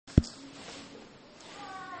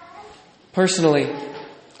Personally,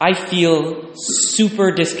 I feel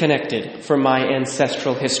super disconnected from my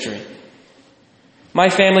ancestral history. My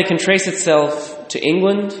family can trace itself to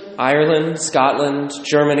England, Ireland, Scotland,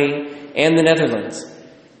 Germany, and the Netherlands.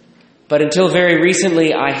 But until very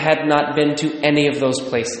recently, I had not been to any of those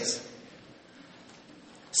places.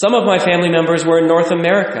 Some of my family members were in North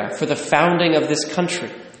America for the founding of this country.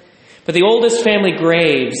 But the oldest family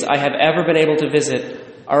graves I have ever been able to visit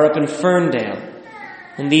are up in Ferndale,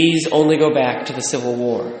 and these only go back to the Civil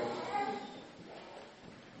War.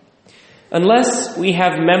 Unless we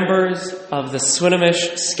have members of the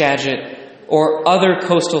Swinomish, Skagit, or other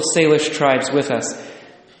coastal Salish tribes with us,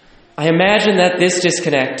 I imagine that this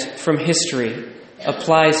disconnect from history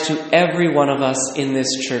applies to every one of us in this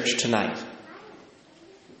church tonight.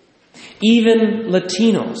 Even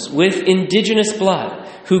Latinos with indigenous blood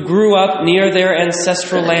who grew up near their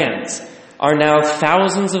ancestral lands are now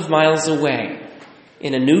thousands of miles away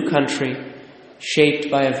in a new country shaped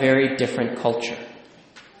by a very different culture.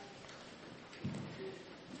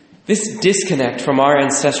 This disconnect from our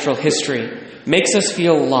ancestral history makes us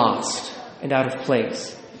feel lost and out of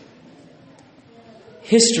place.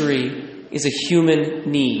 History is a human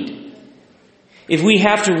need. If we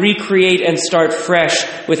have to recreate and start fresh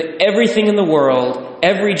with everything in the world,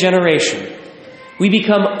 every generation, we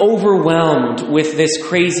become overwhelmed with this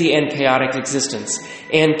crazy and chaotic existence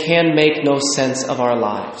and can make no sense of our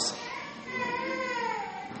lives.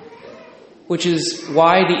 Which is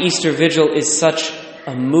why the Easter Vigil is such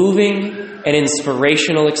a moving and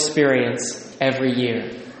inspirational experience every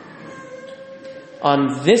year.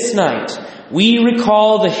 On this night, we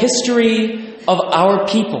recall the history of our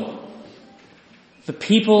people, the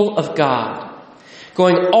people of God,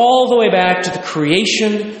 going all the way back to the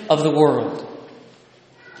creation of the world.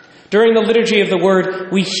 During the Liturgy of the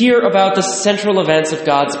Word, we hear about the central events of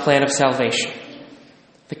God's plan of salvation.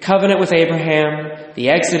 The covenant with Abraham, the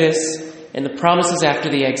Exodus, and the promises after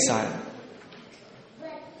the exile.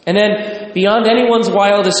 And then, beyond anyone's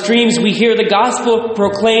wildest dreams, we hear the gospel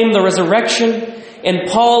proclaim the resurrection, and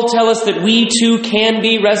Paul tell us that we too can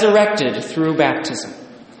be resurrected through baptism.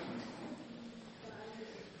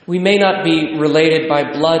 We may not be related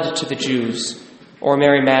by blood to the Jews, or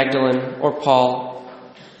Mary Magdalene, or Paul,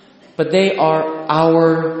 but they are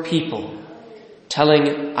our people,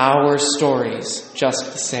 telling our stories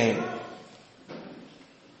just the same.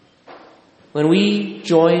 When we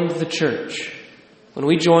joined the church, when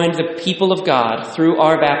we joined the people of God through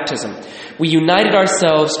our baptism, we united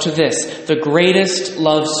ourselves to this, the greatest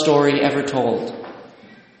love story ever told.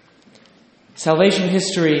 Salvation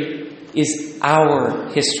history is our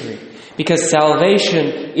history, because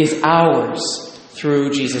salvation is ours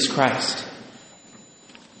through Jesus Christ.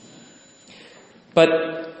 But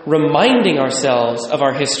reminding ourselves of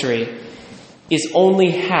our history is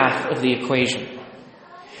only half of the equation.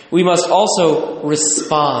 We must also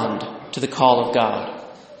respond to the call of God.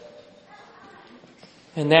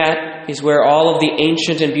 And that is where all of the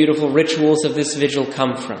ancient and beautiful rituals of this vigil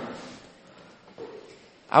come from.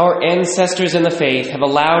 Our ancestors in the faith have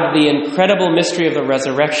allowed the incredible mystery of the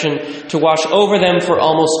resurrection to wash over them for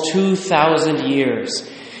almost 2,000 years.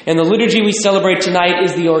 And the liturgy we celebrate tonight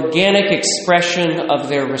is the organic expression of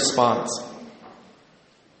their response.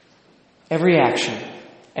 Every action,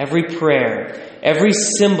 every prayer, every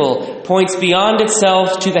symbol points beyond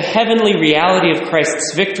itself to the heavenly reality of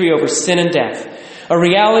Christ's victory over sin and death, a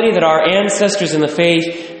reality that our ancestors in the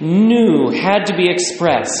faith knew had to be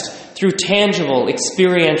expressed through tangible,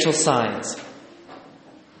 experiential signs.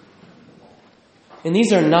 And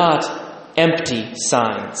these are not empty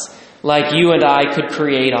signs, like you and I could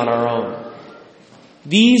create on our own.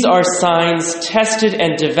 These are signs tested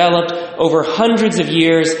and developed over hundreds of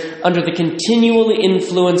years under the continual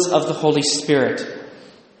influence of the Holy Spirit.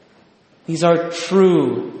 These are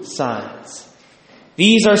true signs.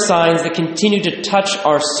 These are signs that continue to touch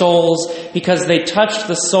our souls because they touched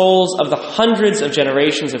the souls of the hundreds of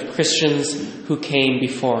generations of Christians who came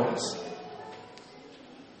before us.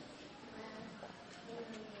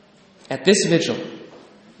 At this vigil,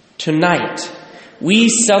 tonight, we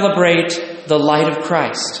celebrate the light of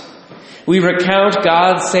Christ. We recount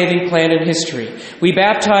God's saving plan in history. We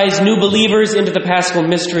baptize new believers into the Paschal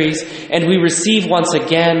mysteries, and we receive once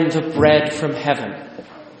again the bread from heaven.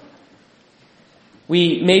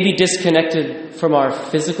 We may be disconnected from our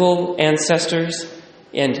physical ancestors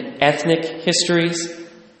and ethnic histories,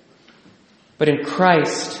 but in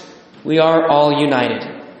Christ, we are all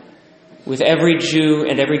united with every Jew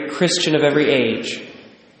and every Christian of every age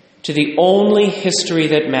to the only history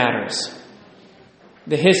that matters,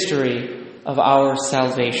 the history of our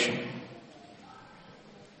salvation.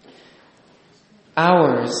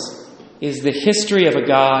 Ours is the history of a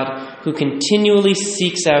God who continually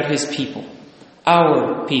seeks out his people,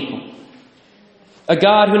 our people. A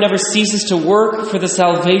God who never ceases to work for the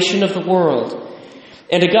salvation of the world.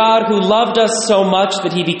 And a God who loved us so much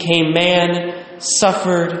that he became man,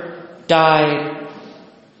 suffered, died.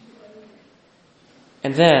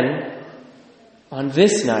 And then, on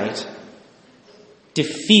this night,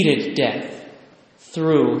 defeated death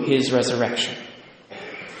through his resurrection.